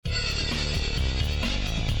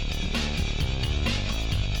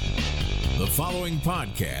following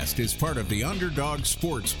podcast is part of the Underdog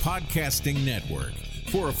Sports Podcasting Network.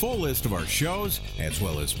 For a full list of our shows, as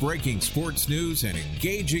well as breaking sports news and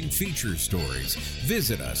engaging feature stories,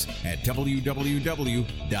 visit us at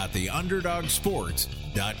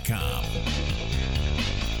www.theunderdogsports.com.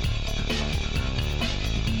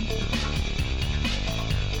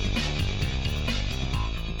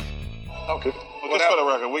 Okay. Well, just for the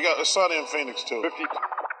record, we got a Sunny in Phoenix, too. 50.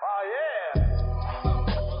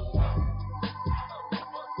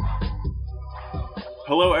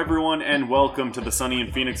 Hello, everyone, and welcome to the Sunny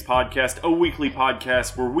in Phoenix podcast, a weekly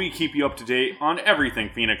podcast where we keep you up to date on everything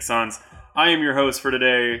Phoenix Suns. I am your host for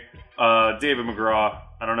today, David McGraw.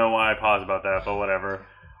 I don't know why I paused about that, but whatever.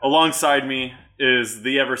 Alongside me is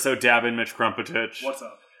the ever so dabbing Mitch Krmpotich. What's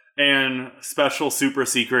up? And special super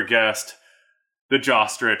secret guest, the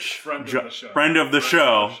Jostrich. Friend of the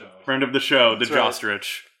show. Friend of the show, the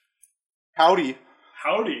Jostrich. Howdy.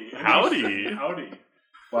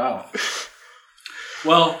 Wow.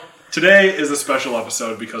 Well, today is a special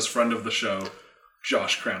episode because friend of the show,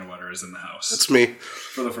 Josh Kranawetter, is in the house. That's me.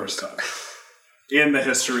 For the first time. In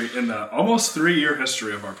the almost 3-year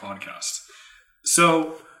history of our podcast.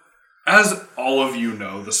 So, as all of you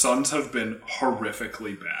know, the Suns have been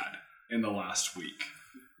horrifically bad in the last week.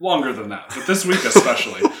 Longer than that, but this week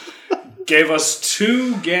especially. Gave us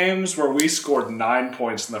 2 games where we scored 9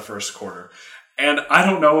 points in the first quarter. And I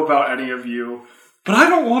don't know about any of you, but I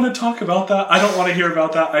don't want to talk about that. I don't want to hear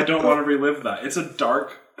about that. I don't want to relive that. It's a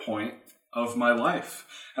dark point of my life.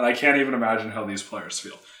 And I can't even imagine how these players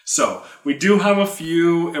feel. So, we do have a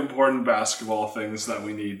few important basketball things that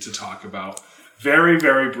we need to talk about very,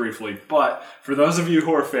 very briefly. But for those of you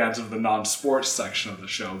who are fans of the non-sports section of the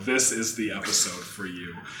show, this is the episode for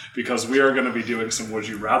you. Because we are going to be doing some Would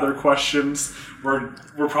You Rather questions. We're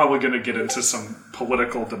probably going to get into some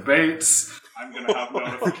political debates. I'm going to have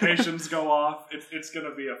notifications go off. It's going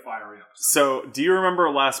to be a fiery episode. So, do you remember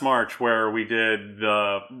last March where we did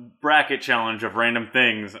the bracket challenge of random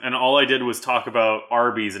things, and all I did was talk about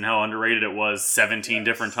Arby's and how underrated it was 17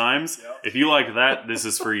 different times? Yep. If you like that, this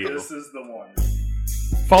is for you. This is the one.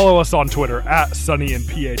 Follow us on Twitter at Sunny and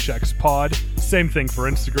PHX Pod. Same thing for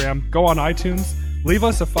Instagram. Go on iTunes, leave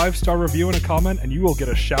us a 5-star review and a comment, and you will get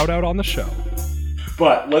a shout out on the show.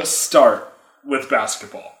 But let's start with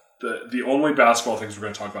basketball. The only basketball things we're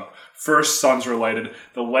going to talk about. First, Suns related.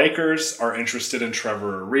 The Lakers are interested in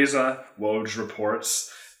Trevor Ariza. Woj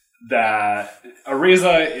reports that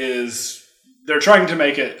Ariza they're trying to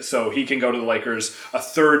make it so he can go to the Lakers. A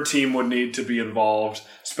third team would need to be involved.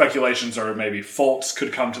 Speculations are maybe Fultz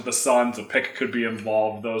could come to the Suns. A pick could be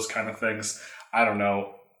involved. Those kind of things. I don't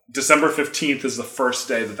know. December 15th is the first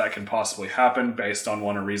day that can possibly happen based on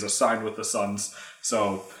when Ariza signed with the Suns.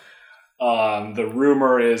 So the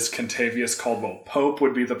rumor is Kentavious Caldwell-Pope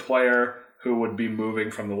would be the player who would be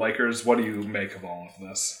moving from the Lakers. What do you make of all of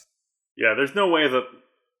this? Yeah, there's no way that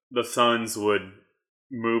the Suns would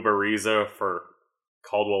move Ariza for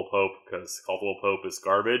Caldwell-Pope because Caldwell-Pope is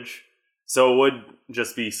garbage. So it would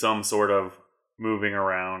just be some sort of moving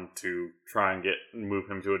around to try and move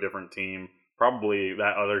him to a different team. Probably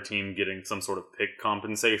that other team getting some sort of pick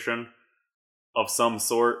compensation of some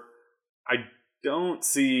sort. I don't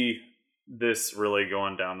see this really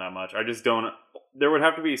going down that much. I just don't. There would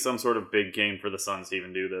have to be some sort of big gain for the Suns to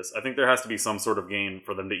even do this. I think there has to be some sort of gain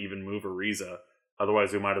for them to even move Ariza.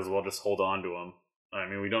 Otherwise, we might as well just hold on to him. I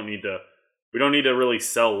mean, we don't need to really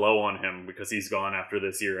sell low on him because he's gone after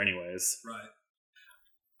this year anyways. Right.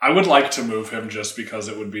 I would like to move him just because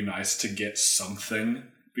it would be nice to get something.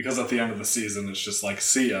 Because at the end of the season, it's just like,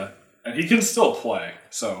 see ya. And he can still play.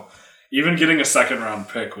 So even getting a second-round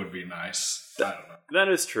pick would be nice. I don't know. That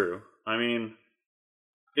is true. I mean,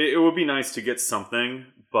 it would be nice to get something,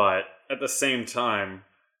 but at the same time,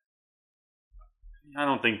 I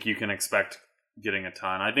don't think you can expect getting a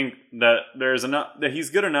ton. I think that there's enough that he's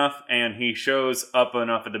good enough, and he shows up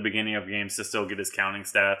enough at the beginning of games to still get his counting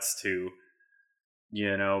stats to,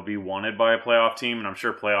 be wanted by a playoff team, and I'm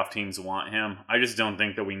sure playoff teams want him. I just don't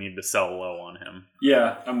think that we need to sell low on him.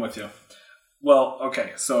 Yeah, I'm with you. Well,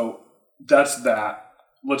 okay, so that's that.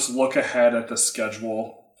 Let's look ahead at the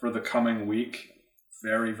schedule for the coming week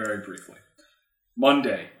very, very briefly.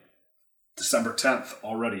 Monday, December 10th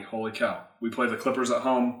already. Holy cow. We play the Clippers at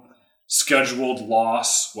home. Scheduled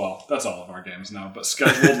loss. Well, that's all of our games now, but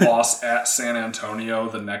scheduled loss at San Antonio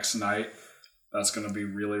the next night. That's going to be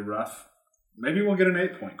really rough. Maybe we'll get an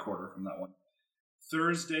 8-point quarter from that one.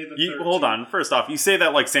 Thursday the 13th. Hold on. First off, you say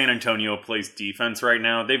that like San Antonio plays defense right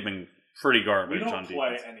now. They've been pretty garbage on defense. We don't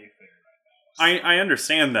play anything right now. I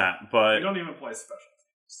understand that, but we don't even play special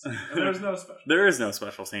teams. And there's no special teams. There is no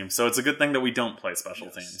special teams, so it's a good thing that we don't play special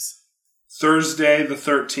teams. Thursday the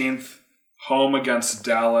 13th, home against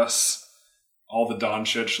Dallas. All the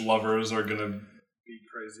Doncic lovers are going to be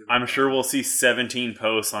crazy. I'm sure we'll see 17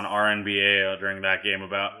 posts on RNBA during that game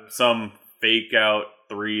about some fake out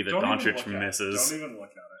three that Doncic misses. Don't even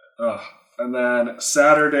look at it. Ugh. And then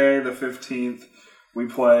Saturday the 15th, we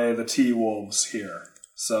play the T-Wolves here.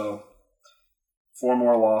 So, 4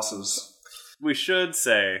 more losses. We should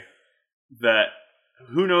say that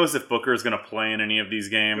who knows if Booker's going to play in any of these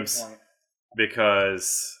games,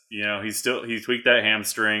 because he tweaked that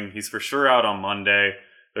hamstring. He's for sure out on Monday,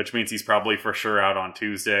 which means he's probably for sure out on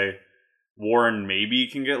Tuesday. Warren maybe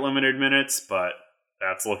can get limited minutes, but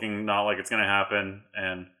that's looking not like it's going to happen.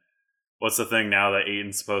 And what's the thing now that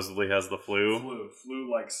Ayton supposedly has the flu?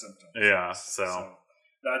 Flu-like symptoms. Yeah, so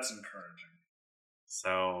that's encouraging.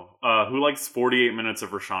 So, who likes 48 minutes of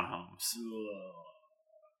Rashawn Holmes?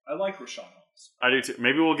 I like Rashawn Holmes. I do too.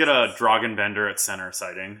 Maybe we'll get a Dragan Bender at center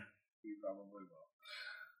sighting. We probably will.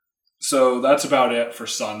 So that's about it for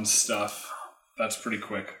Suns stuff. That's pretty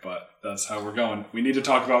quick, but that's how we're going. We need to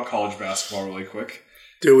talk about college basketball really quick.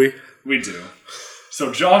 Do we? We do.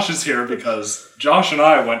 So Josh is here because Josh and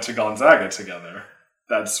I went to Gonzaga together.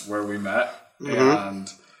 That's where we met. Mm-hmm. And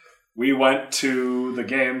we went to the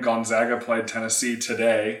game. Gonzaga played Tennessee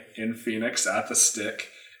today in Phoenix at the Stick.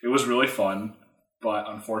 It was really fun, but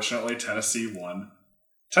unfortunately Tennessee won.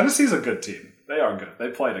 Tennessee's a good team. They are good. They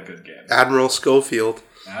played a good game. Admiral Schofield.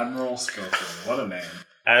 What a name.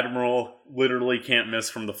 Admiral literally can't miss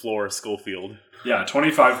from the floor, Schofield. Yeah,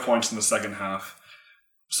 25 points in the second half.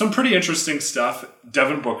 Some pretty interesting stuff.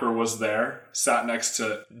 Devin Booker was there, sat next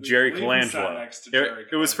to Jerry Colangelo.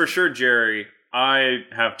 It was for sure Jerry. I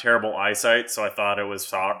have terrible eyesight, so I thought it was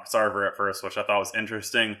Sarver at first, which I thought was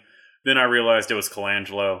interesting. Then I realized it was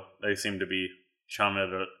Colangelo. They seem to be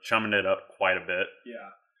chumming it up quite a bit.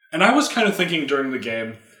 Yeah. And I was kind of thinking during the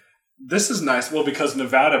game, this is nice. Well, because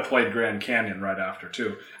Nevada played Grand Canyon right after,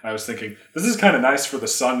 too. I was thinking, this is kind of nice for the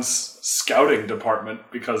Suns scouting department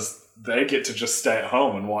because they get to just stay at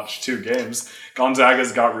home and watch 2 games.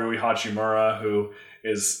 Gonzaga's got Rui Hachimura, who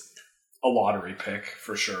is a lottery pick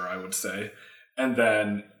for sure, I would say. And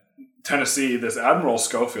then Tennessee, this Admiral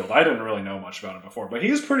Schofield, I didn't really know much about him before, but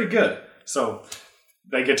he's pretty good. So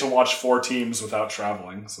they get to watch 4 teams without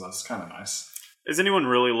traveling, so that's kind of nice. Is anyone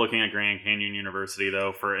really looking at Grand Canyon University,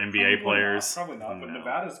 though, for NBA players? Probably not, but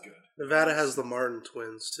Nevada's good. Nevada has the Martin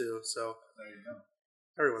twins, too, so there you go.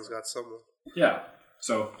 Everyone's got someone. Yeah,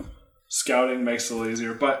 so scouting makes it a little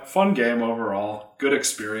easier, but fun game overall. Good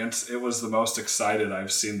experience. It was the most excited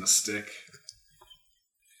I've seen the Stick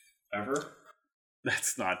ever.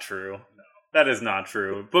 That's not true. No. That is not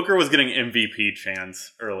true. Booker was getting MVP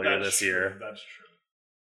chance earlier this year. That's true.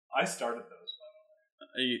 I started those.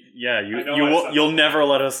 Yeah, you'll never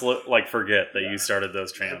let us forget that you started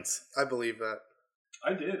those chants. I believe that.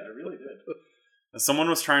 I did. I really did. Someone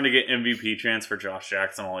was trying to get MVP chants for Josh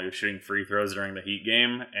Jackson while he was shooting free throws during the Heat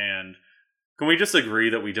game, and can we just agree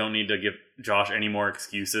that we don't need to give Josh any more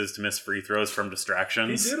excuses to miss free throws from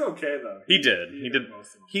distractions? He did okay though. He did.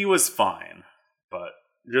 He was fine, but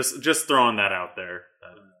just throwing that out there.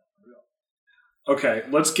 Okay,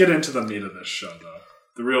 let's get into the meat of this show though.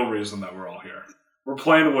 The real reason that we're all here. We're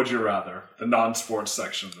playing Would You Rather, the non-sports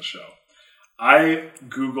section of the show. I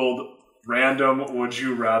Googled random Would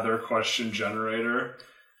You Rather question generator,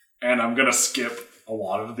 and I'm going to skip a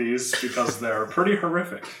lot of these because they're pretty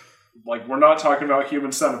horrific. Like, we're not talking about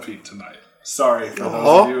Human Centipede tonight. Sorry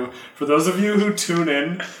for those of you who tune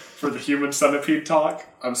in for the Human Centipede talk.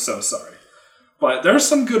 I'm so sorry. But there's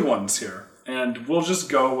some good ones here. And we'll just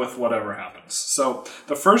go with whatever happens. So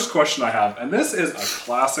the first question I have, and this is a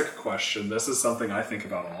classic question. This is something I think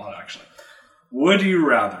about a lot, actually. Would you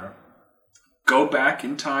rather go back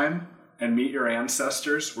in time and meet your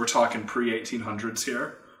ancestors? We're talking pre-1800s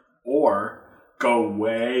here. Or go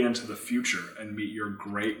way into the future and meet your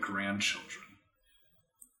great-grandchildren?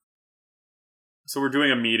 So we're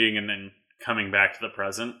doing a meeting and then coming back to the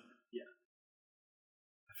present? Yeah.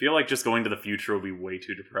 I feel like just going to the future would be way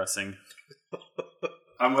too depressing.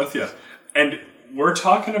 I'm with you. And we're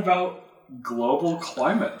talking about global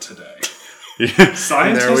climate today. Yeah.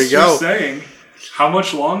 Scientists are saying, how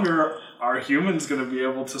much longer are humans going to be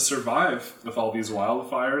able to survive with all these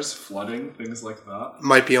wildfires, flooding, things like that?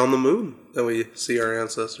 Might be on the moon that we see our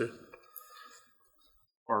ancestors.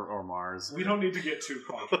 Or Mars. We don't need to get too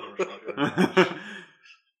controversial here.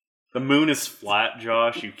 The moon is flat,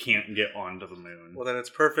 Josh. You can't get onto the moon. Well, then it's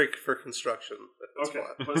perfect for construction. Okay,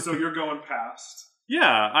 but so you're going past. Yeah,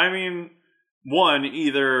 I mean, one,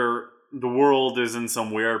 either the world is in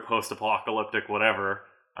some weird post-apocalyptic whatever.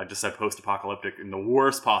 I just said post-apocalyptic in the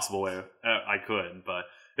worst possible way I could, but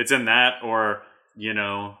it's in that, or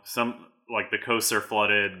some like the coasts are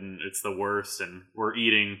flooded and it's the worst, and we're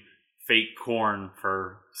eating fake corn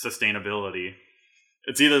for sustainability.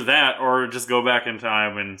 It's either that or just go back in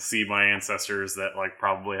time and see my ancestors that like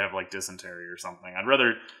probably have like dysentery or something. I'd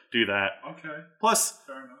rather do that. Okay. Plus,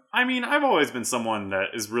 Fair enough. I mean, I've always been someone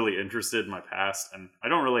that is really interested in my past, and I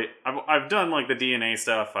don't really. I've done like the DNA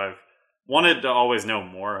stuff. I've wanted to always know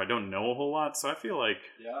more. I don't know a whole lot, so I feel like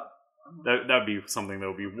that'd be something that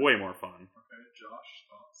would be way more fun. Okay, Josh,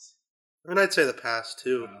 thoughts? And I'd say the past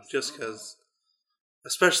too, just because,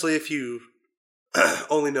 especially if you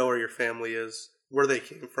only know where your family is, where they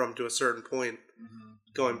came from to a certain point,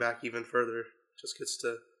 going back even further just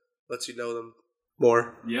lets you know them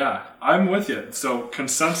more. Yeah, I'm with you. So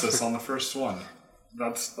consensus on the first one.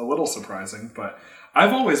 That's a little surprising, but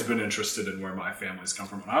I've always been interested in where my family's come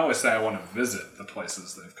from. And I always say I want to visit the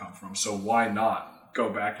places they've come from. So why not go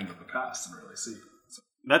back into the past and really see?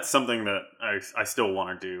 That's something that I still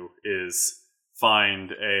want to do, is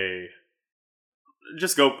find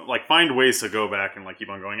ways to go back and like keep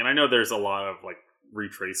on going. And I know there's a lot of like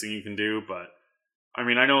retracing you can do, but I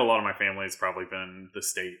mean, I know a lot of my family has probably been in the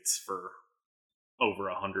States for over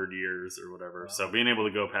 100 years or whatever. Wow. So being able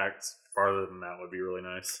to go back farther than that would be really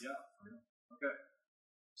nice. Yeah. Okay.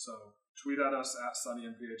 So tweet at us at Sunny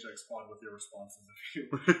and PHX Pod with your responses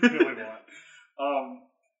if you really want.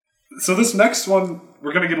 So this next one,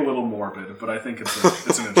 we're going to get a little morbid, but I think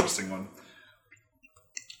it's an interesting one.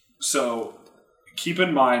 So keep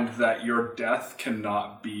in mind that your death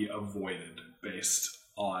cannot be avoided based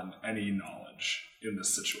on any knowledge in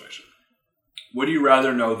this situation. Would you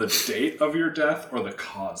rather know the date of your death or the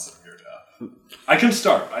cause of your death? I can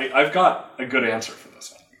start. I've got a good answer for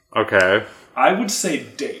this one. Okay. I would say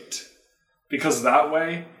date, because that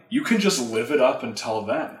way you can just live it up until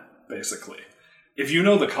then, basically. If you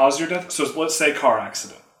know the cause of your death, so let's say car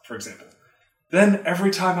accident, for example, then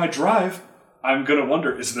every time I drive, I'm going to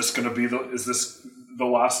wonder, is this the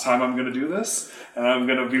last time I'm going to do this? And I'm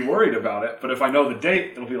going to be worried about it. But if I know the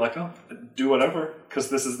date, it'll be like, oh, do whatever, because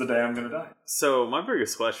this is the day I'm going to die. So my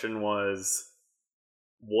biggest question was,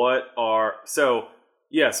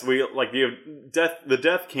 yes, we like the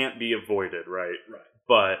death can't be avoided, right? Right.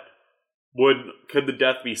 But could the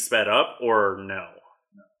death be sped up or no?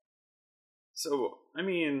 No. So, I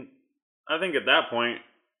mean, I think at that point,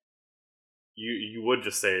 you would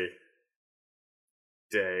just say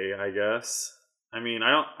day, I guess. I mean,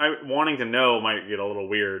 wanting to know might get a little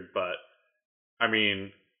weird, but I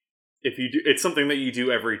mean, if you do, it's something that you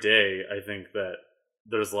do every day. I think that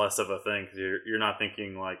there's less of a thing, because you're not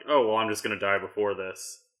thinking like, oh, well, I'm just going to die before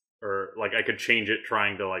this, or like I could change it,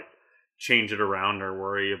 trying to like change it around or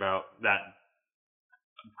worry about that,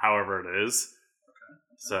 however it is. Okay.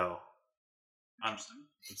 So, interesting.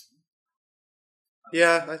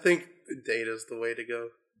 Yeah, I think date is the way to go.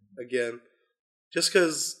 Again, just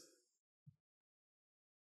because.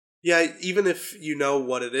 Yeah, even if you know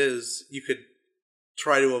what it is, you could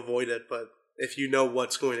try to avoid it, but if you know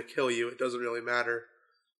what's going to kill you, it doesn't really matter.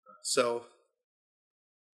 So,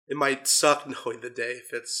 it might suck knowing the day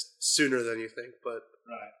if it's sooner than you think, but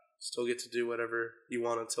still get to do whatever you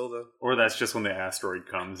want until then. Or that's just when the asteroid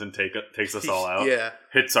comes and takes us all out. Yeah.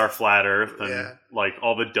 Hits our flat Earth, and like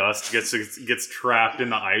all the dust gets trapped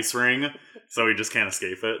in the ice ring, so we just can't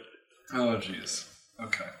escape it. Oh, jeez.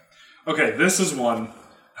 Okay, this is one.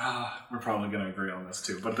 We're probably going to agree on this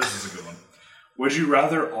too, but this is a good one. Would you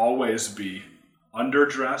rather always be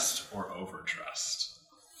underdressed or overdressed?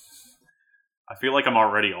 I feel like I'm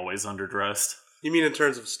already always underdressed. You mean in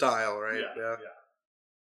terms of style, right? Yeah.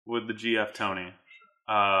 With the GF Tony.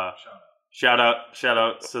 Shout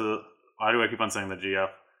out to the... Why do I keep on saying the GF?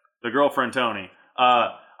 The girlfriend Tony.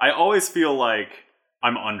 I always feel like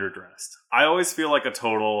I'm underdressed. I always feel like a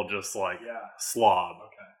total just like slob. Okay.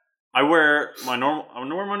 I wear my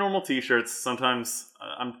normal t-shirts. Sometimes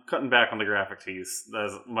I'm cutting back on the graphic tees.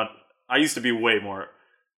 I used to be way more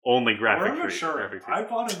only graphic tees. I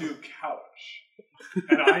bought a new couch,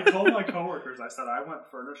 and I told my coworkers, I said I went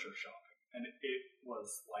furniture shopping, and it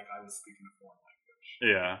was like I was speaking a foreign language.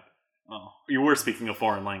 Yeah. Oh, you were speaking a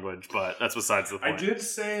foreign language, but that's besides the point. I did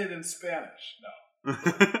say it in Spanish.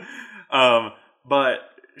 No. But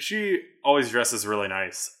she always dresses really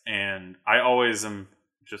nice, and I always am.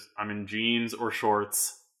 I'm in jeans or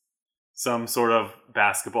shorts, some sort of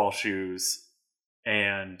basketball shoes,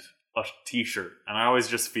 and a t-shirt. And I always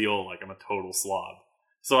just feel like I'm a total slob.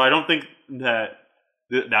 So I don't think that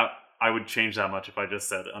I would change that much if I just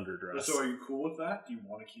said underdressed. So are you cool with that? Do you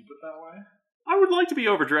want to keep it that way? I would like to be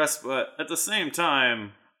overdressed, but at the same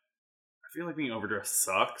time, I feel like being overdressed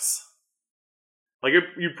sucks. Like,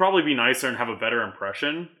 you'd probably be nicer and have a better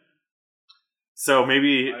impression. So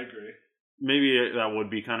maybe... I agree. Maybe that would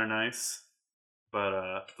be kind of nice. But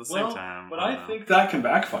at the same time... But I think that can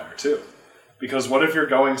backfire, too. Because what if you're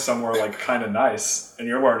going somewhere, like, kind of nice, and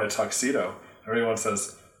you're wearing a tuxedo, and everyone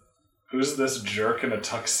says, who's this jerk in a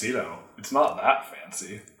tuxedo? It's not that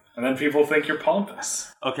fancy. And then people think you're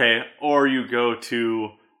pompous. Okay, or you go to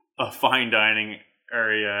a fine dining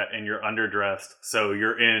area and you're underdressed, so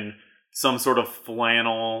you're in some sort of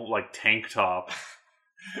flannel, like, tank top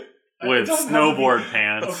with snowboard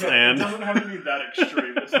pants. Okay, and it doesn't have to be that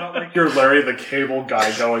extreme. It's not like you're Larry the Cable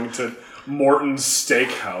Guy going to Morton's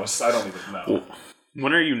Steakhouse. I don't even know.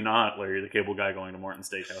 When are you not Larry the Cable Guy going to Morton's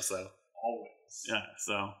Steakhouse, though? Always. Yeah,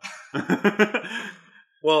 so...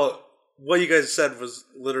 Well, what you guys said was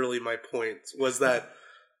literally my point, was that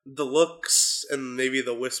the looks and maybe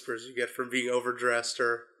the whispers you get from being overdressed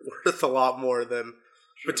are worth a lot more than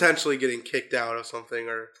potentially getting kicked out of something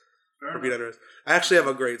or being underdressed. I actually have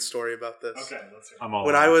a great story about this. Okay, let's hear it. I'm all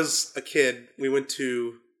When in. I was a kid, we went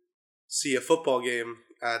to see a football game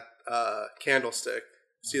at Candlestick,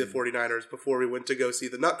 see the 49ers, before we went to go see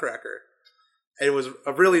the Nutcracker. And it was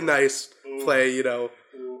a really nice play, you know,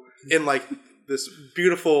 in like this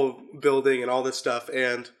beautiful building and all this stuff.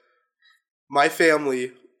 And my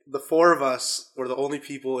family, the four of us, were the only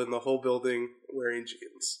people in the whole building wearing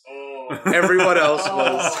jeans. Everyone else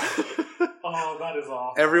was... Oh, that is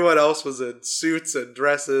awful. Everyone else was in suits and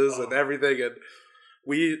dresses and everything, and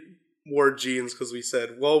we wore jeans because we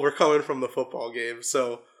said, well, we're coming from the football game,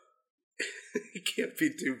 so it can't be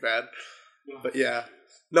too bad. But yeah,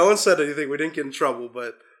 no one said anything. We didn't get in trouble,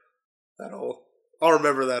 but I'll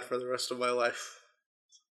remember that for the rest of my life.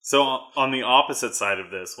 So on the opposite side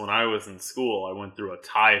of this, when I was in school, I went through a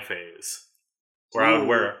tie phase where I would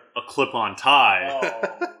wear a clip-on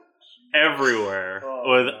tie everywhere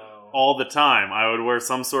all the time. I would wear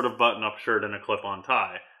some sort of button-up shirt and a clip-on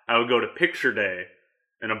tie. I would go to picture day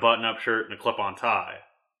in a button-up shirt and a clip-on tie,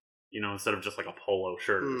 you know, instead of just like a polo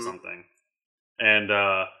shirt or something. And,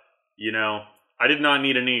 you know, I did not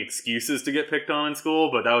need any excuses to get picked on in school,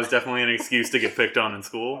 but that was definitely an excuse to get picked on in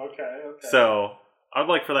school. Okay. So I'd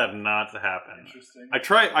like for that not to happen.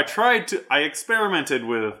 Interesting. I experimented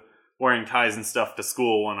with wearing ties and stuff to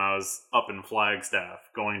school when I was up in Flagstaff,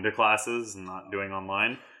 going to classes and not doing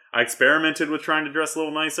online. I experimented with trying to dress a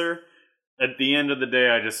little nicer. At the end of the day,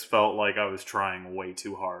 I just felt like I was trying way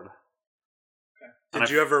too hard. Did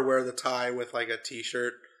you ever wear the tie with like a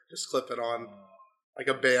t-shirt? Just clip it on? Like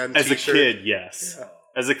a band As t-shirt? a kid, yes. Yeah.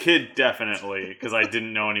 As a kid, definitely, because I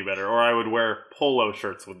didn't know any better. Or I would wear polo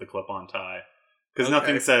shirts with the clip-on tie. Because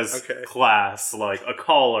nothing says class like a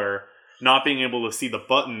collar, not being able to see the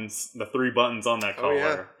buttons, the 3 buttons on that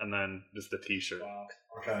collar, and then just a t-shirt. Wow.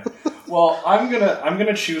 Okay. Well, I'm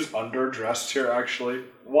gonna choose underdressed here. Actually,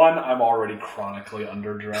 one, I'm already chronically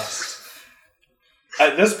underdressed.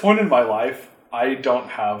 At this point in my life, I don't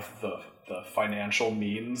have the financial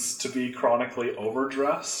means to be chronically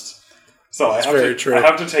overdressed, so I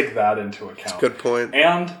have to take that into account. That's a good point.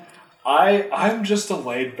 And I'm just a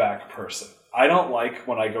laid back person. I don't like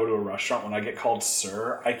when I go to a restaurant when I get called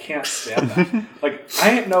sir. I can't stand that. Like,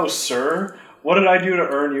 I ain't no sir. What did I do to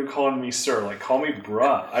earn you calling me sir? Like, call me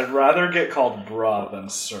bruh. I'd rather get called bruh than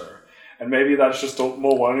sir. And maybe that's just a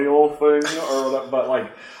millennial thing, but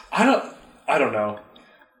like, I don't know.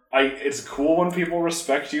 It's cool when people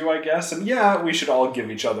respect you, I guess. And yeah, we should all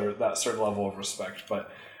give each other that certain level of respect,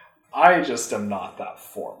 but I just am not that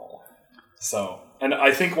formal. So, and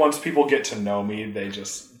I think once people get to know me, they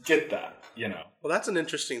just get that. You know. Well, that's an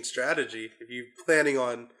interesting strategy. If you're planning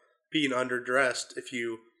on being underdressed, if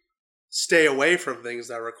you stay away from things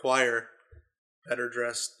that require better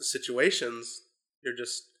dressed situations, you're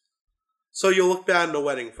just... So you'll look bad in a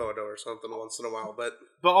wedding photo or something once in a while, but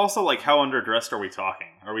also, like, how underdressed are we talking?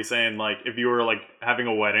 Are we saying, like, if you were, like, having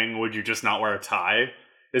a wedding, would you just not wear a tie?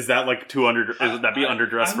 Is that, like, would that be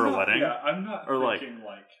underdressed for a wedding? Yeah, I'm not thinking,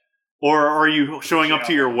 like... Or are you showing up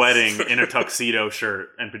to your wedding in a tuxedo shirt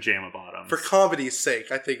and pajama bottoms? For comedy's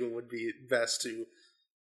sake, I think it would be best to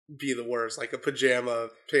be the worst, like a pajama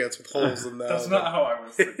pants with holes in them. That's not how I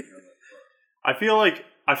was thinking of it. I feel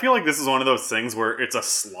like this is one of those things where it's a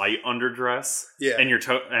slight underdress,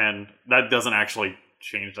 and that doesn't actually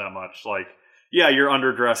change that much. Like, yeah, you're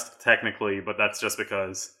underdressed technically, but that's just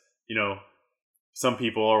because, you know, some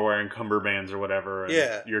people are wearing cummerbunds or whatever,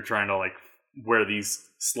 and you're trying to, like, wear these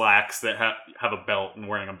slacks that have a belt and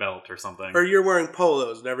wearing a belt or something. Or you're wearing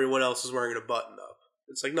polos and everyone else is wearing a button-up.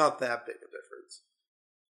 It's, like, not that big a difference.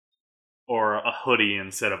 Or a hoodie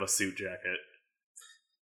instead of a suit jacket.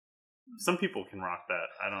 Some people can rock that.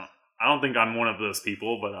 I don't think I'm one of those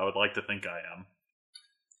people, but I would like to think I am.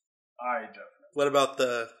 I definitely. What about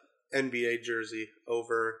the NBA jersey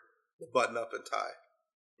over the button-up and tie?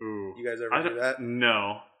 Ooh. You guys ever do that?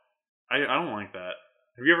 No. I don't like that.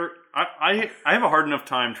 Have you ever... I have a hard enough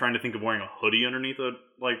time trying to think of wearing a hoodie underneath a,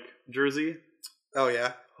 jersey. Oh,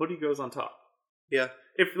 yeah? Hoodie goes on top. Yeah.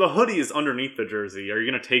 If the hoodie is underneath the jersey, are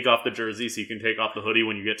you going to take off the jersey so you can take off the hoodie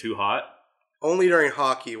when you get too hot? Only during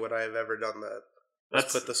hockey would I have ever done that.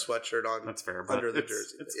 That's put the sweatshirt on. That's fair, but under the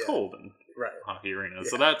jersey. It's cold in right. hockey arenas,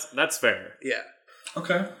 Yeah. so that's fair. Yeah.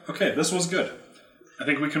 Okay, this was good. I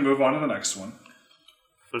think we can move on to the next one.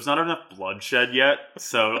 There's not enough bloodshed yet,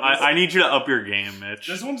 so I need you to up your game, Mitch.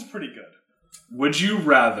 This one's pretty good. Would you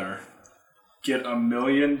rather get $1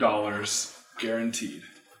 million guaranteed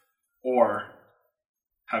or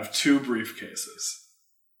have 2 briefcases?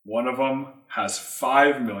 One of them has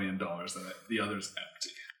 $5 million in it, the other's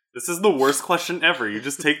empty. This is the worst question ever. You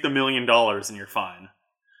just take the $1 million and you're fine.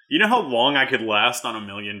 You know how long I could last on $1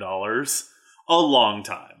 million? A long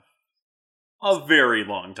time. A very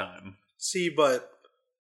long time. See, but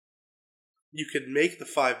you could make the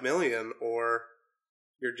 $5 million, or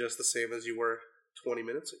you're just the same as you were 20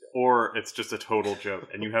 minutes ago. Or it's just a total joke,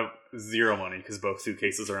 and you have zero money because both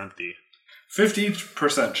suitcases are empty.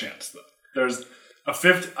 50% chance, though. There's a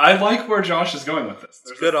 50. I like where Josh is going with this.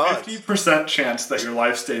 There's good a odds. 50% chance that your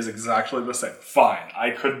life stays exactly the same. Fine,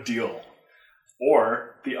 I could deal.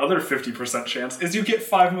 Or the other 50% chance is you get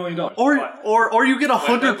 $5 million. Or you get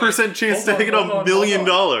 100% chance to get $1 million.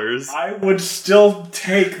 I would still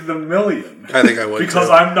take the $1 million. I think I would because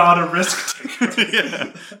too. I'm not a risk taker.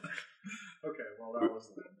 Yeah. Okay, well that was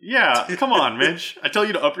the... Yeah, come on, Mitch. I tell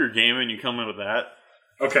you to up your game and you come in with that.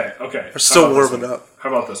 Okay. We're still warming up. How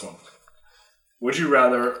about this one? Would you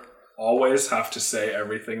rather always have to say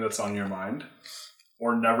everything that's on your mind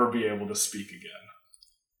or never be able to speak again?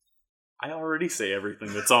 I already say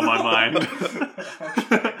everything that's on my mind.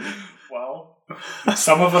 Okay. Well,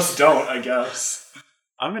 some of us don't, I guess.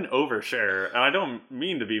 I'm an overshare, and I don't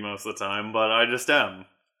mean to be most of the time, but I just am.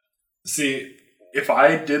 See, if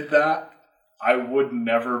I did that, I would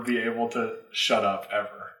never be able to shut up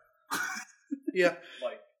ever. Yeah.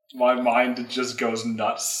 Like, my mind just goes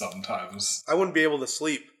nuts sometimes. I wouldn't be able to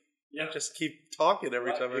sleep. Yeah. Just keep talking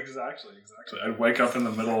every time. Exactly. I'd wake up in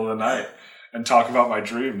the middle of the night and talk about my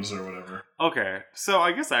dreams or whatever. Okay, so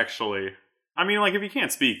I guess actually, I mean, if you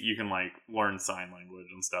can't speak, you can, learn sign language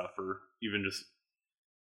and stuff, or even just...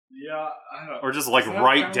 Yeah, I don't... Or just,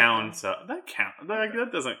 write down stuff. That count. That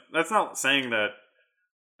doesn't... That's not saying that...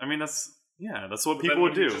 I mean, that's what people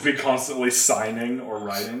would do. Just be constantly signing or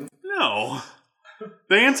writing? No.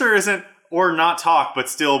 The answer isn't, or not talk, but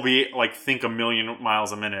still be, think 1 million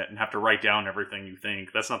miles a minute and have to write down everything you think.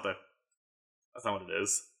 That's not what it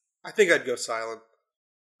is. I think I'd go silent.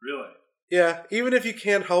 Really? Yeah, even if you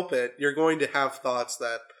can't help it, you're going to have thoughts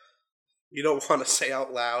that you don't want to say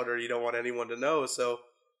out loud or you don't want anyone to know, so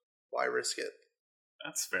why risk it?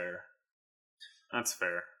 That's fair.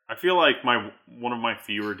 I feel like one of my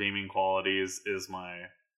few redeeming qualities is my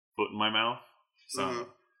foot in my mouth. So,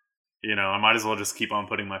 I might as well just keep on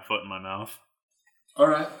putting my foot in my mouth.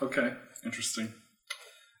 Alright, okay. Interesting.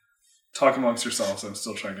 Talk amongst yourselves. I'm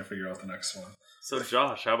still trying to figure out the next one. So,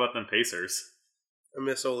 Josh, how about them Pacers? I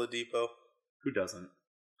miss Oladipo. Who doesn't?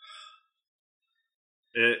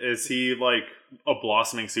 Is he, a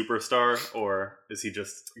blossoming superstar, or is he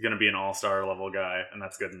just going to be an all-star level guy, and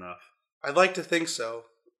that's good enough? I'd like to think so.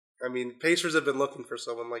 I mean, Pacers have been looking for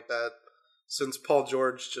someone like that since Paul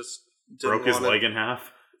George just broke his leg in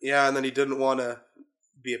half? Yeah, and then he didn't want to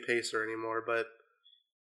be a Pacer anymore, but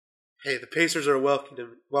hey, the Pacers are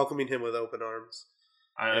welcoming him with open arms.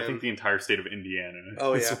 I think the entire state of Indiana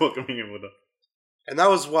is yeah. welcoming him with And that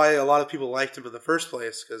was why a lot of people liked him in the first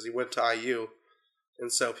place, because he went to IU.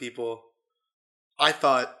 And so I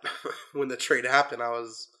thought when the trade happened, I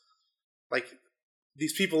was like,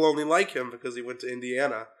 these people only like him because he went to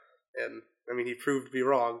Indiana. And, I mean, he proved me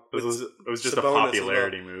wrong. It was just a Sabonis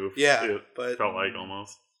popularity move. Yeah, it felt like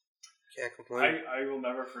almost. Can't complain. I will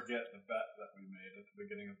never forget the bet that we made at the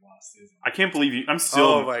beginning of last season. I can't believe you.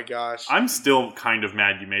 Oh my gosh. I'm still kind of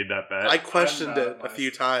mad you made that bet. I questioned it a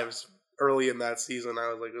few times early in that season. I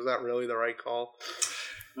was like, was that really the right call?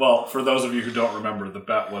 Well, for those of you who don't remember, the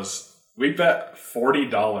bet was, we bet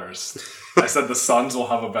 $40. I said the Suns will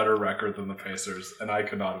have a better record than the Pacers, and I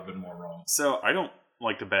could not have been more wrong. So I don't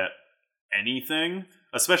like to bet anything,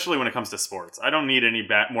 especially when it comes to sports. I don't need any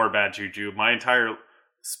more bad juju. My entire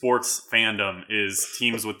sports fandom is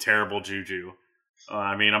teams with terrible juju.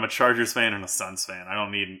 I mean, I'm a Chargers fan and a Suns fan. I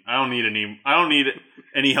don't need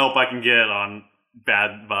any help I can get on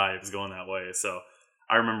bad vibes going that way. So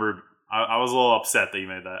I remember I was a little upset that you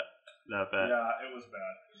made that bet. Yeah, it was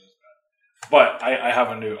bad. But I have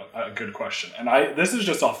a good question. And this is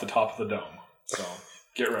just off the top of the dome. So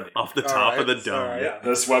get ready. Off the top of the dome. Right. Yeah,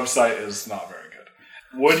 this website is not very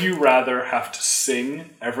good. Would you rather have to sing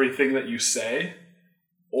everything that you say,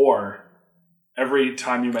 or every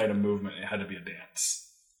time you made a movement, it had to be a dance?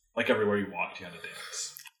 Like everywhere you walked, you had to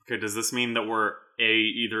dance. Okay, does this mean that we're A,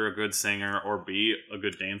 either a good singer, or B, a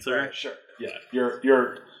good dancer? Right, sure. Yeah,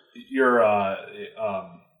 you're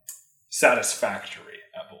satisfactory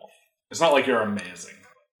at both. It's not like you're amazing.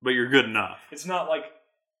 But you're good enough. It's not like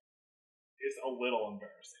it's a little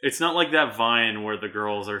embarrassing. It's not like that Vine where the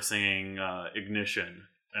girls are singing Ignition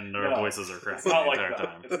and their voices are cracked the entire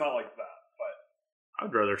time. It's not like that, but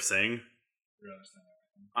I'd rather sing.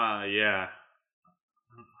 Yeah.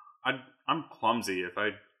 I'm clumsy. If I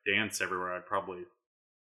dance everywhere, I'd probably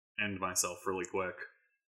end myself really quick.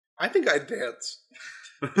 I think I'd dance.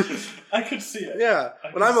 I could see it. Yeah,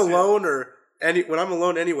 when I'm alone when I'm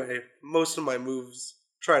alone anyway, most of my moves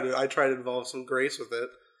I try to involve some grace with it.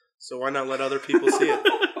 So why not let other people see it?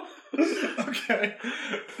 Okay,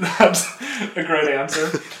 that's a great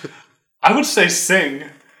answer. I would say sing,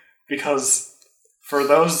 because for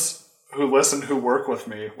those who listen who work with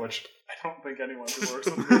me, which I don't think anyone who works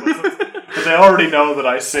with me listens, but they already know that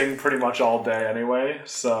I sing pretty much all day anyway.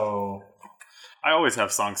 So I always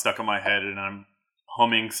have songs stuck in my head and I'm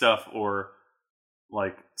humming stuff or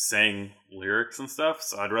like saying lyrics and stuff,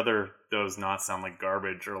 so I'd rather those not sound like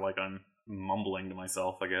garbage or like I'm mumbling to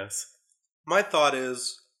myself, I guess. My thought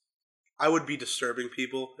is I would be disturbing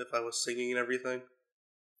people if I was singing and everything.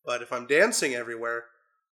 But if I'm dancing everywhere,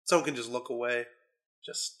 someone can just look away.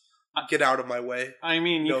 Just get out of my way. I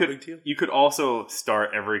mean, you could also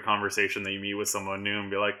start every conversation that you meet with someone new and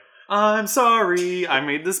be like, I'm sorry, I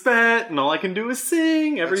made this bet and all I can do is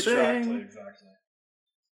sing everything. Exactly.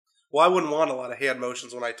 Well, I wouldn't want a lot of hand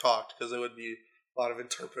motions when I talked, because it would be a lot of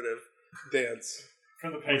interpretive dance. For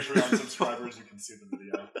the Patreon subscribers, you can see the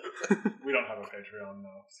video. We don't have a Patreon,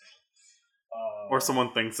 though. So. Or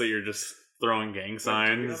someone thinks that you're just throwing gang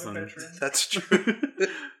signs. That's true.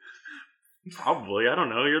 Probably. I don't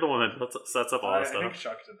know. You're the one that sets up all that stuff. I think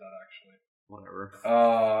Chuck did that, actually. Whatever.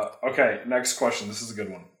 Okay, next question. This is a good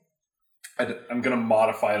one. I'm going to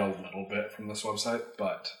modify it a little bit from this website,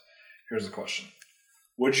 but here's the question.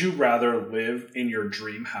 Would you rather live in your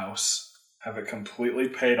dream house, have it completely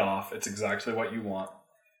paid off, it's exactly what you want,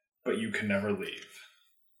 but you can never leave?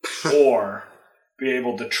 Or be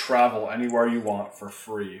able to travel anywhere you want for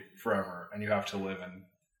free forever, and you have to live in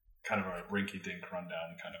kind of a rinky-dink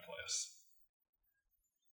rundown kind of place?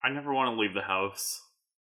 I never want to leave the house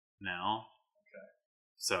now. Okay.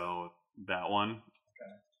 So, that one.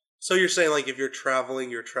 Okay. So you're saying, like, if you're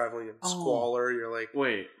traveling in squalor, you're like...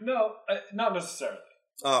 Wait. No, not necessarily.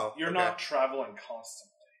 Oh, You're not traveling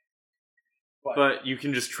constantly. But you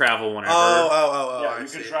can just travel whenever. Oh, yeah, you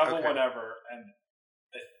can travel whenever, and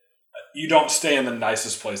you don't stay in the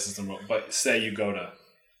nicest places in the world. But say you go to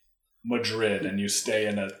Madrid and you stay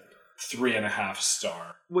in a 3.5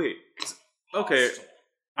 star. Wait. Okay. hostel.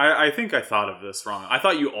 I think I thought of this wrong. I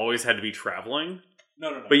thought you always had to be traveling.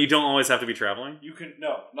 No. But you don't always have to be traveling?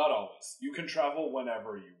 Not always. You can travel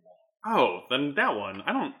whenever you want. Oh, then that one.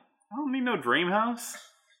 I don't need no dream house.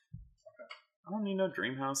 I don't need no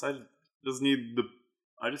dream house. I just need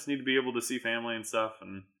to be able to see family and stuff,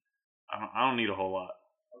 and I don't need a whole lot.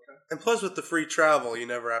 Okay. And plus, with the free travel, you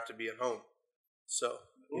never have to be at home, so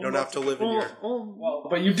you don't have to live in your. Well,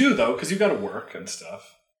 but you do though, because you got to work and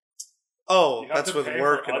stuff. Oh, you have that's to with pay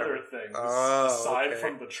for and other things aside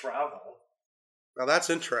from the travel. Now that's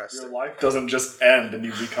interesting. Your life doesn't just end and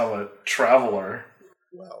you become a traveler.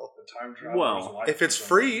 Well, the time traveler's life. If it's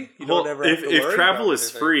free, you don't ever have to worry if travel about is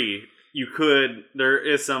anything. free, there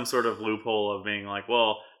is some sort of loophole of being like,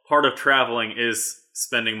 well, part of traveling is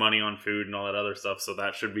spending money on food and all that other stuff, so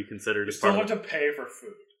that should be considered as part of it. You still have to pay for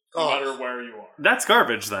food, no matter where you are. That's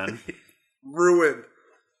garbage, then. Ruined.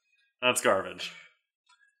 That's garbage.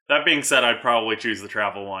 That being said, I'd probably choose the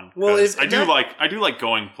travel one. Well, I do like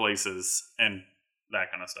going places and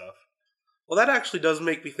that kind of stuff. Well, that actually does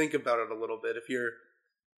make me think about it a little bit.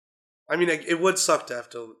 I mean, it would suck to have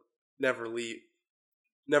to never leave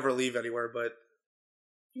anywhere, but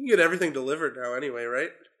you can get everything delivered now anyway, right?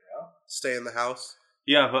 Yeah. Stay in the house.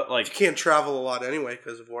 Yeah, but like you can't travel a lot anyway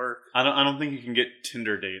because of work. I don't think you can get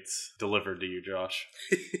Tinder dates delivered to you, Josh.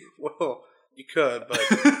 Well, you could, but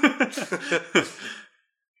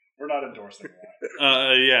we're not endorsing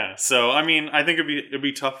that. Yeah. So I mean, I think it'd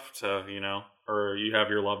be tough to or you have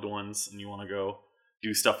your loved ones and you want to go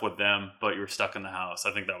do stuff with them, but you're stuck in the house.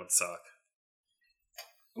 I think that would suck.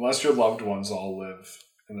 Unless your loved ones all live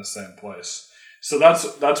in the same place. So that's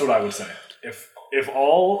what I would say. if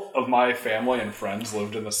all of my family and friends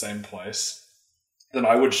lived in the same place, then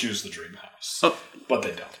I would choose the dream house. But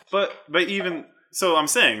they don't. But even so, I'm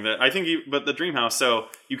saying that I think but the dream house. So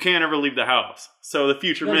you can't ever leave the house. So the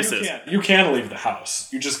future misses. You can leave the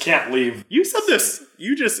house. You just can't leave. You said this.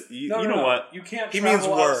 You know what? You can't He travel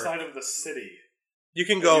means work. outside of the city. You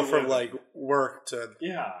can go from like work to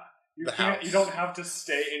You house. You don't have to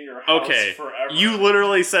stay in your house forever. You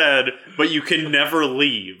literally said, but you can never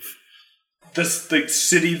leave. The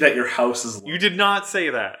city that your house is. You did not say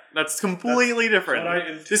that. That's completely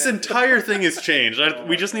different. This entire thing has changed.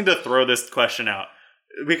 We just need to throw this question out.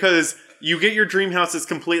 Because you get your dream house that's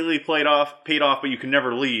completely paid off, but you can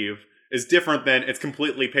never leave, is different than it's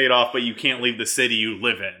completely paid off, but you can't leave the city you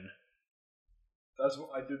live in. That's what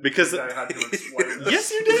I did. Because I had to explain this.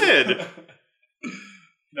 Yes, you did.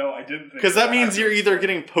 No, I didn't. Because that means you're either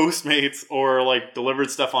getting Postmates or like delivered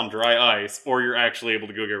stuff on dry ice, or you're actually able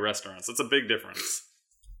to go get restaurants. It's a big difference.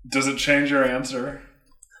 Does it change your answer?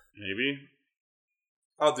 Maybe.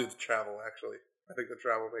 I'll do the travel, actually. I think the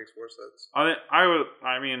travel makes more sense.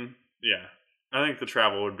 I mean, yeah. I think the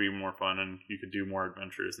travel would be more fun, and you could do more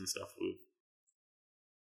adventures and stuff with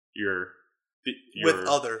with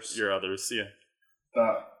others. Your others, yeah.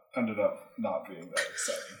 That ended up not being that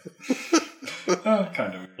exciting.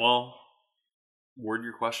 Kind of. Well, word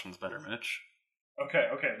your questions better, Mitch. Okay,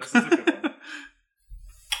 this is a good one.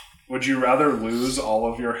 Would you rather lose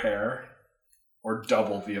all of your hair or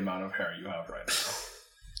double the amount of hair you have right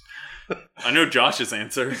now? I know Josh's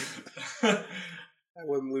answer. I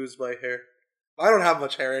wouldn't lose my hair. I don't have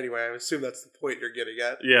much hair anyway. I assume that's the point you're getting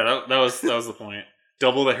at. Yeah, that was the point.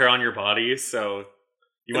 Double the hair on your body, so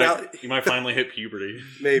you might finally hit puberty.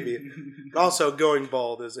 Maybe. Also, going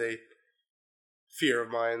bald is a fear of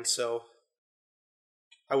mine, so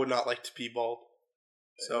I would not like to be bald.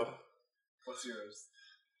 So, what's yours?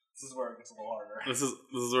 This is where it gets a little harder. This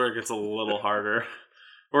is where it gets a little harder.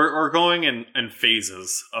 We're going in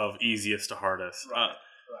phases of easiest to hardest. Right.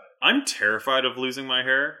 I'm terrified of losing my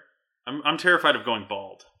hair. I'm terrified of going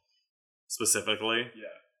bald, specifically.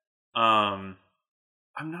 Yeah.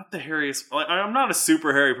 I'm not the hairiest. I'm not a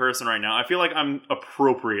super hairy person right now. I feel like I'm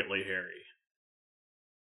appropriately hairy.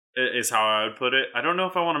 Is how I would put it. I don't know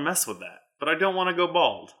if I want to mess with that, but I don't want to go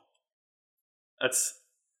bald. That's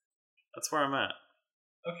where I'm at.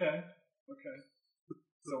 Okay.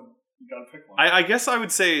 So you gotta pick one. I guess I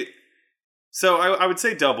would say. So I would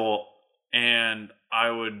say double, and I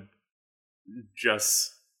would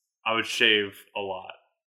shave a lot.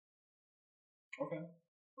 Okay.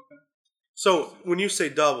 So when you say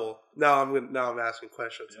double, now I'm asking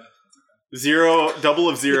questions. Yeah, that's okay. Double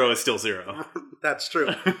of zero is still zero. That's true.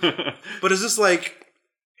 But is this like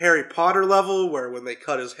Harry Potter level, where when they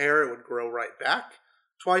cut his hair, it would grow right back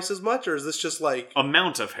twice as much, or is this just like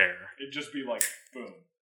amount of hair? It'd just be like boom,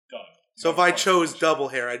 done. So if I chose double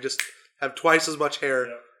hair, I just have twice as much hair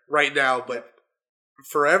right now, but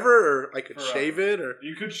forever, or I could shave it, or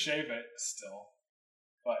you could shave it still.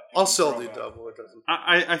 But I'll still do double. It doesn't.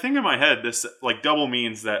 I think in my head, this like double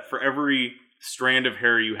means that for every strand of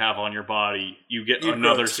hair you have on your body, you get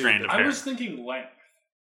another strand of hair. I was thinking length,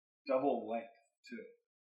 double length too.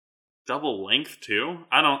 Double length too?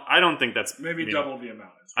 I don't think that's maybe double the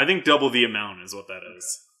amount. I think double the amount is what that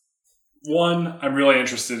is. One, I'm really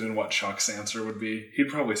interested in what Chuck's answer would be. He'd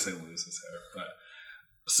probably say lose his hair, but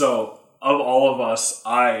so of all of us,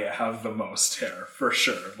 I have the most hair for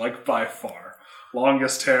sure, like by far.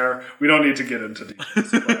 Longest hair. We don't need to get into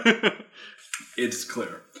details, but it's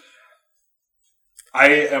clear. I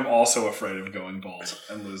am also afraid of going bald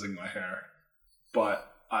and losing my hair,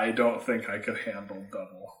 but I don't think I could handle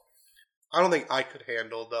double. I don't think I could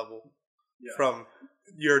handle double from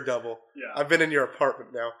your double. Yeah. I've been in your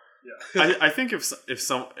apartment now. Yeah. I think if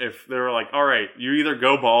they were like, all right, you either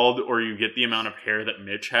go bald or you get the amount of hair that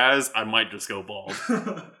Mitch has, I might just go bald.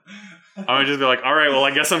 I might just be like, all right, well,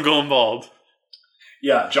 I guess I'm going bald.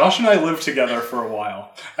 Yeah, Josh and I lived together for a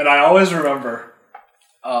while, and I always remember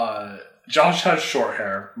Josh has short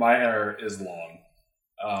hair. My hair is long.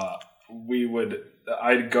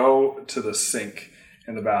 I'd go to the sink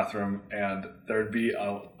in the bathroom, and there'd be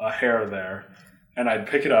a hair there, and I'd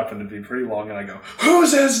pick it up, and it'd be pretty long, and I'd go,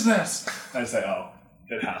 "Whose is this?" And I'd say, "Oh,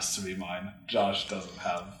 it has to be mine. Josh doesn't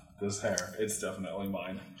have this hair. It's definitely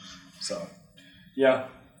mine." So, yeah,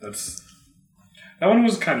 that one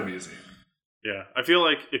was kind of easy. Yeah, I feel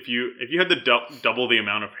like if you had to double the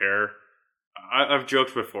amount of hair, I've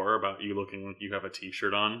joked before about you looking like you have a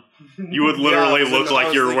t-shirt on. You would literally look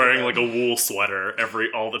like you're wearing like a wool sweater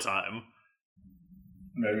all the time.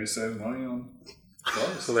 Maybe save money on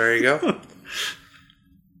clothes. So there you go.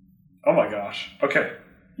 Oh my gosh. Okay,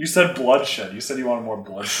 You said bloodshed. You said you wanted more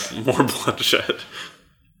bloodshed. More bloodshed.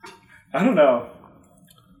 I don't know.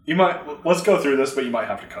 You might. Let's go through this, but you might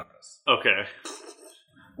have to cut this. Okay.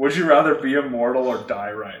 Would you rather be immortal or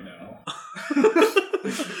die right now?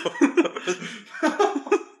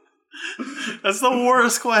 That's the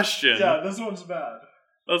worst question. Yeah, this one's bad.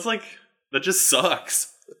 That's like, that just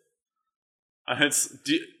sucks.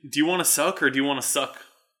 Do you want to suck or do you want to suck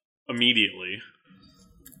immediately?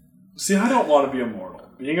 See, I don't want to be immortal.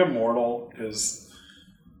 Being immortal is...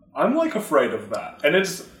 I'm like afraid of that. And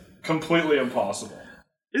it's completely impossible.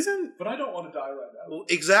 But I don't want to die right now. Well,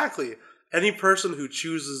 exactly. Any person who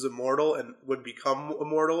chooses immortal and would become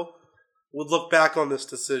immortal would look back on this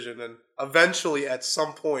decision and eventually at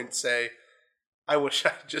some point say, I wish I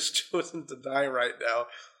had just chosen to die right now.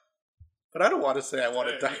 But I don't want to say I want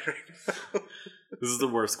to die right now. This is the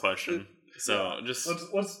worst question. So just...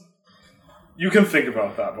 Let's you can think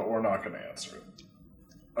about that, but we're not going to answer it.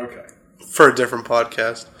 Okay. For a different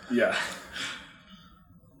podcast. Yeah.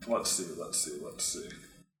 Let's see.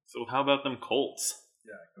 So how about them Colts?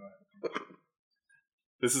 Yeah, go ahead.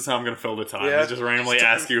 This is how I'm going to fill the time. Yeah. I just randomly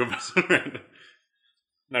ask you about it.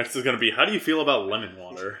 Next is going to be, how do you feel about lemon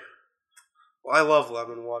water? Well, I love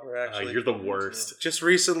lemon water, actually. You're the worst. Just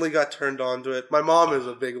recently got turned on to it. My mom is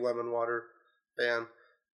a big lemon water fan.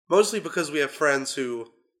 Mostly because we have friends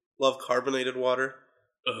who love carbonated water.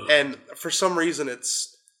 Ugh. And for some reason,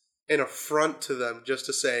 it's an affront to them just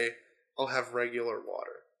to say, I'll have regular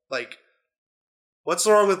water. Like, what's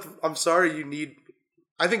wrong with... I'm sorry, you need...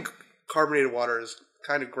 I think carbonated water is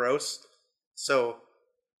kind of gross. So,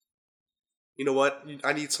 you know what?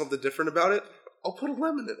 I need something different about it. I'll put a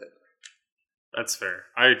lemon in it. That's fair.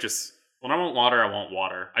 When I want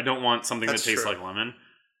water. I don't want something that tastes true. like lemon.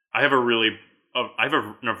 I have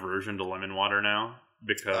an aversion to lemon water now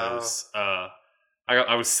because I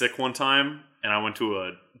was sick one time and I went to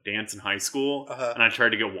a dance in high school and I tried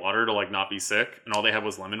to get water to like not be sick and all they had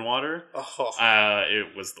was lemon water.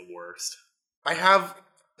 It was the worst.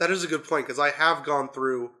 That is a good point because I have gone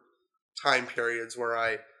through time periods where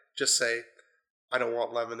I just say, I don't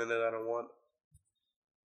want lemon in it, I don't want.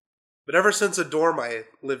 But ever since a dorm I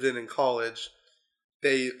lived in college,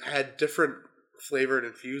 they had different flavored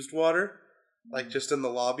infused water, like just in the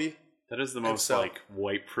lobby. That is the most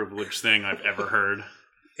white privilege thing I've ever heard.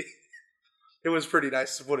 It was pretty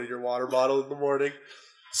nice to put in your water bottle in the morning.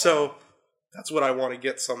 So that's what I want to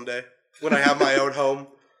get someday. When I have my own home,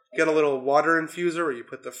 get a little water infuser where you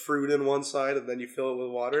put the fruit in one side and then you fill it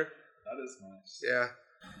with water. That is nice. Yeah.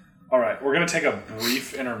 All right, we're going to take a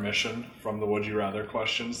brief intermission from the Would You Rather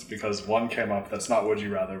questions because one came up that's not Would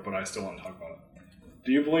You Rather, but I still want to talk about it.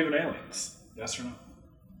 Do you believe in aliens? Yes or no?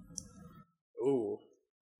 Ooh.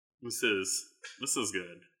 This is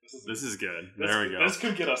good. This is good. There we go. This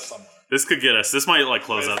could get us somewhere. This could get us. This might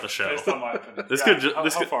close out the show. Based on my opinion.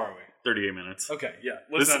 How far are we? 38 minutes. Okay, yeah.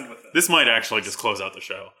 Let's end with this. This might actually just close out the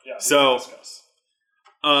show. Yeah. So, discuss.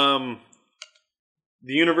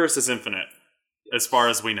 the universe is infinite, as far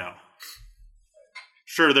as we know.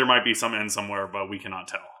 Sure, there might be some end somewhere, but we cannot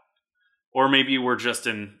tell. Or maybe we're just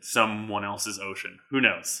in someone else's ocean. Who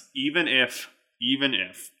knows? Even if you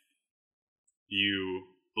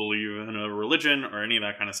believe in a religion or any of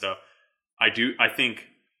that kind of stuff, I think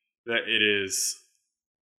that it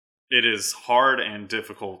is hard and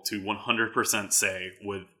difficult to 100% say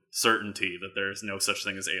with certainty that there is no such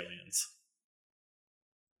thing as aliens.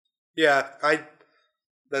 Yeah,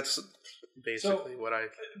 that's basically what I...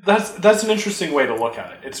 That's an interesting way to look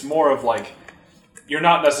at it. It's more of like, you're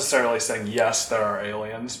not necessarily saying, yes, there are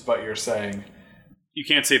aliens, but you're saying... You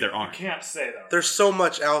can't say there aren't. You can't say there. There's so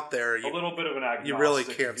much out there. A little bit of an agnostic You really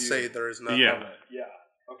can't view. say there is nothing. Yeah. Yeah,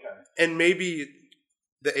 okay. And maybe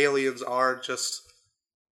the aliens are just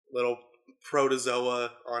little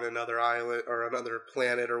protozoa on another island or another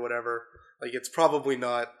planet or whatever. Like, it's probably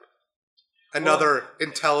not another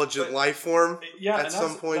intelligent life form at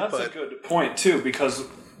some point. That's but a good point, too, because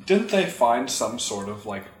didn't they find some sort of,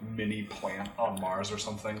 like, mini plant on Mars or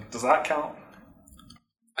something? Does that count?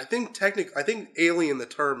 I think alien, the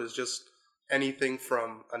term, is just anything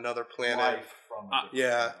from another planet. Life from a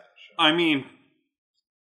different planet. I mean...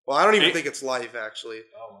 Well, I don't even think it's life, actually.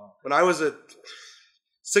 Oh, wow. When I was at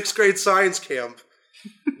 6th grade science camp,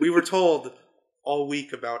 we were told all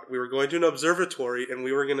week we were going to an observatory and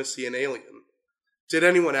we were going to see an alien. Did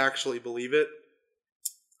anyone actually believe it?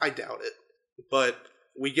 I doubt it. But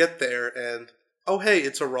we get there and, oh hey,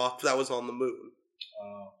 it's a rock that was on the moon.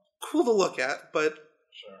 Cool to look at, but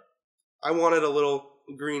sure. I wanted a little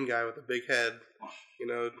green guy with a big head. You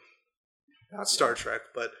know, not Star Trek,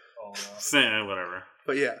 but... whatever.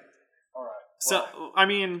 But yeah. All right. So, I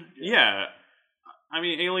mean, yeah. I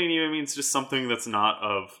mean, alien even means just something that's not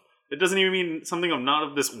of... It doesn't even mean something of not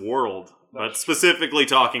of this world, but specifically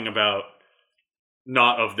talking about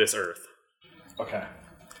not of this earth. Okay.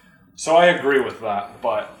 So I agree with that,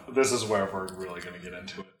 but this is where we're really going to get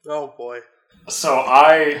into it. Oh, boy. So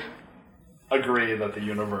I agree that the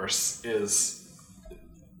universe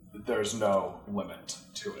there's no limit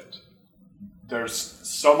to it. There's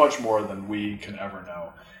so much more than we can ever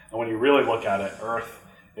know. And when you really look at it, Earth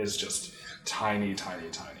is just tiny, tiny,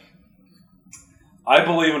 tiny. I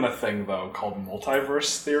believe in a thing, though, called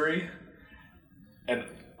multiverse theory. And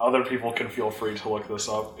other people can feel free to look this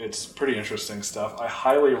up. It's pretty interesting stuff. I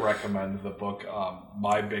highly recommend the book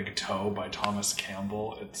My Big Toe by Thomas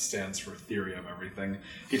Campbell. It stands for Theory of Everything.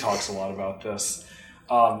 He talks a lot about this.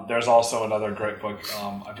 There's also another great book.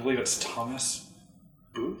 I believe it's Thomas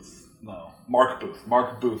Booth? No. Mark Booth.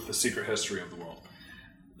 Mark Booth, The Secret History of the World.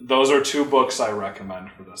 Those are two books I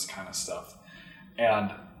recommend for this kind of stuff.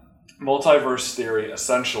 And multiverse theory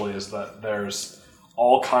essentially is that there's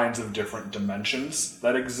all kinds of different dimensions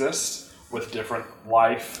that exist with different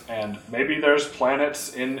life, and maybe there's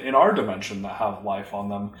planets in our dimension that have life on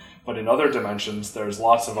them, but in other dimensions there's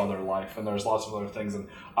lots of other life and there's lots of other things. And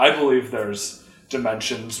I believe there's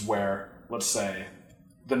dimensions where, let's say,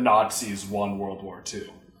 the Nazis won World War II,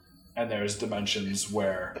 and there's dimensions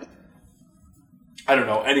where, I don't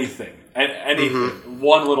know, anything,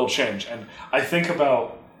 one little change. And I think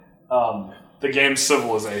about the game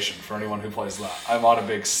Civilization, for anyone who plays that. I'm on a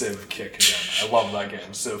big Civ kick again. I love that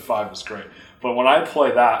game. Civ 5 is great. But when I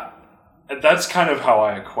play that, that's kind of how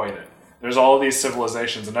I equate it. There's all of these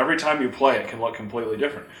civilizations, and every time you play it can look completely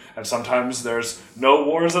different. And sometimes there's no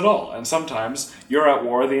wars at all, and sometimes you're at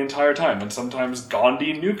war the entire time, and sometimes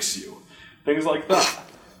Gandhi nukes you. Things like that.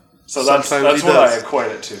 So that's what I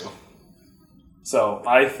equate it to. So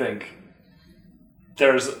I think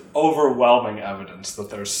there's overwhelming evidence that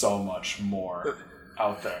there's so much more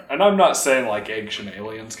out there. And I'm not saying like Ancient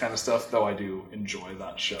Aliens kind of stuff, though I do enjoy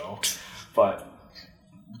that show. But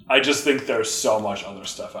I just think there's so much other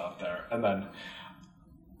stuff out there. And then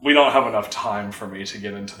we don't have enough time for me to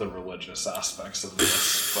get into the religious aspects of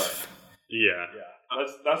this. But yeah,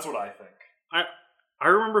 that's what I think. I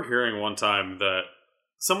remember hearing one time that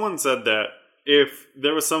someone said that if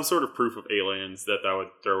there was some sort of proof of aliens, that would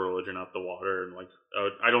throw religion out the water, and like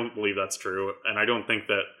I don't believe that's true, and I don't think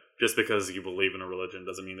that just because you believe in a religion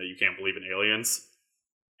doesn't mean that you can't believe in aliens.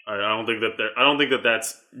 I don't think that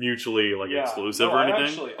that's mutually exclusive or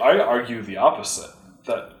anything. I argue the opposite.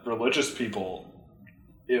 That religious people,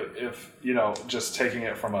 if just taking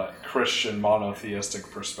it from a Christian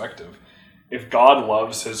monotheistic perspective, if God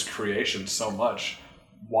loves His creation so much,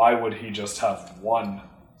 why would He just have one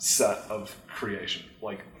set of creation?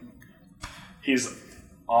 Like, He's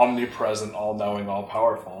omnipresent, all-knowing,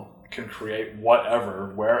 all-powerful, can create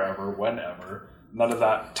whatever, wherever, whenever. None of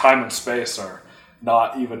that time and space are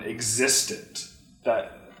not even existent.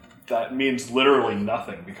 That means literally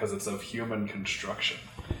nothing because it's of human construction,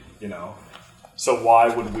 So why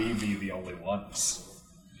would we be the only ones?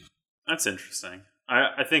 That's interesting.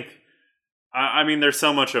 I think, I mean, there's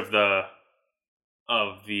so much of the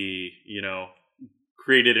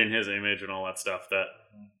created in His image and all that stuff that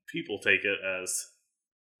people take it as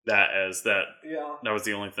that. Yeah. That was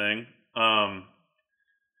the only thing.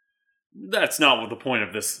 That's not what the point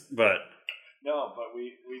of this, but no, but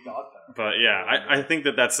we got there. But yeah, I think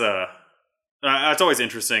that's always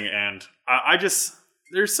interesting, and I just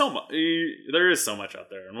there is so much out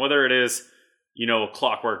there, and whether it is a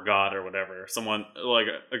clockwork god or whatever, someone like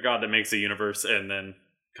a god that makes a universe and then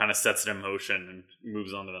kind of sets it in motion and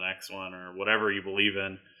moves on to the next one, or whatever you believe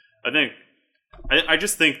in. I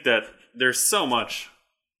just think that there's so much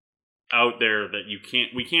out there that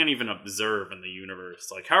we can't even observe in the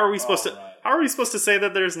universe. Like, how are we supposed to say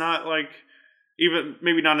that there's not even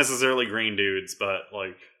maybe not necessarily green dudes, but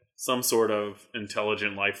some sort of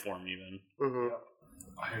intelligent life form even? Mm-hmm.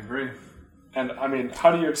 I agree. And I mean,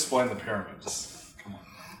 how do you explain the pyramids? Come on.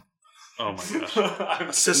 Oh my gosh.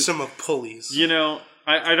 A system of pulleys.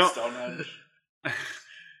 I don't. Stonehenge.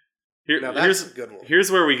 Here's a good one.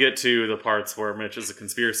 Here's where we get to the parts where Mitch is a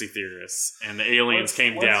conspiracy theorist and the aliens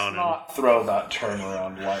came down. Let's not throw that term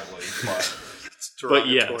around lightly, but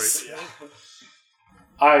yes. Yeah.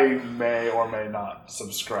 I may or may not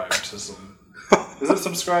subscribe to some. Is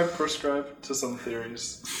it prescribe to some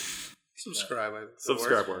theories? Subscribe. Yeah.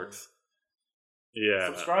 Subscribe works. Yeah.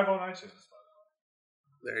 Subscribe on iTunes.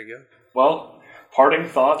 There you go. Well, parting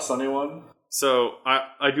thoughts, anyone? So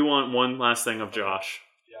I do want one last thing of Josh.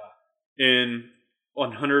 Yeah. In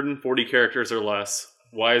 140 characters or less,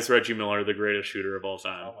 why is Reggie Miller the greatest shooter of all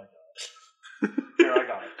time? Oh my god. Here, I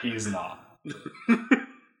got it. He's not.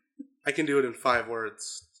 I can do it in 5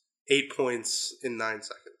 words. 8 points in 9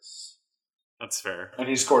 seconds. That's fair. And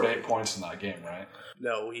he scored 8 points in that game, right?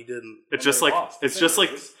 No, he didn't. It's just like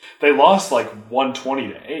they lost like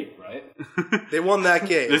 120-8, right? They won that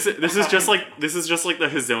game. This is just like the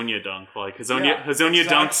Hazonia dunk. Like Hazonia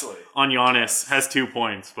dunks on Giannis has 2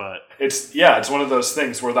 points, but it's one of those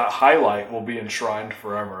things where that highlight will be enshrined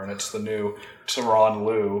forever, and it's the new Tyronn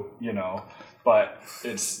Lue, But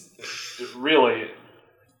it really,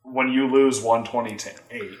 when you lose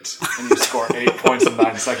 120-8 and you score 8 points in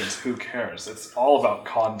 9 seconds, who cares? It's all about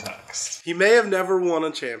context. He may have never won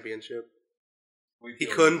a championship. He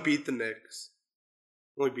couldn't beat the Knicks.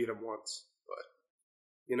 Only beat them once. But,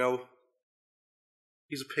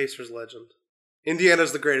 he's a Pacers legend.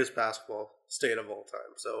 Indiana's the greatest basketball state of all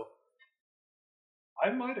time, so I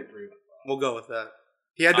might agree with that. We'll go with that.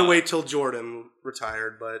 He had to wait till Jordan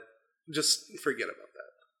retired, but just forget about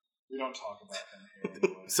that. We don't talk about him here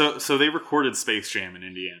anyway. So they recorded Space Jam in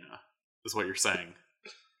Indiana, is what you're saying.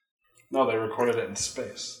 No, they recorded it in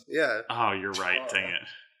space. Yeah. Oh, you're right. Dang it.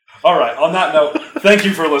 All right. On that note, thank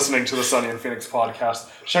you for listening to the Sunny and Phoenix podcast.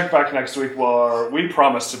 Check back next week where we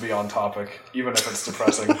promise to be on topic, even if it's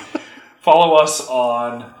depressing. Follow us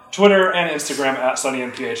on Twitter and Instagram at Sunny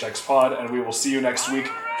and PHX Pod, and we will see you next week.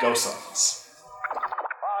 Go Suns.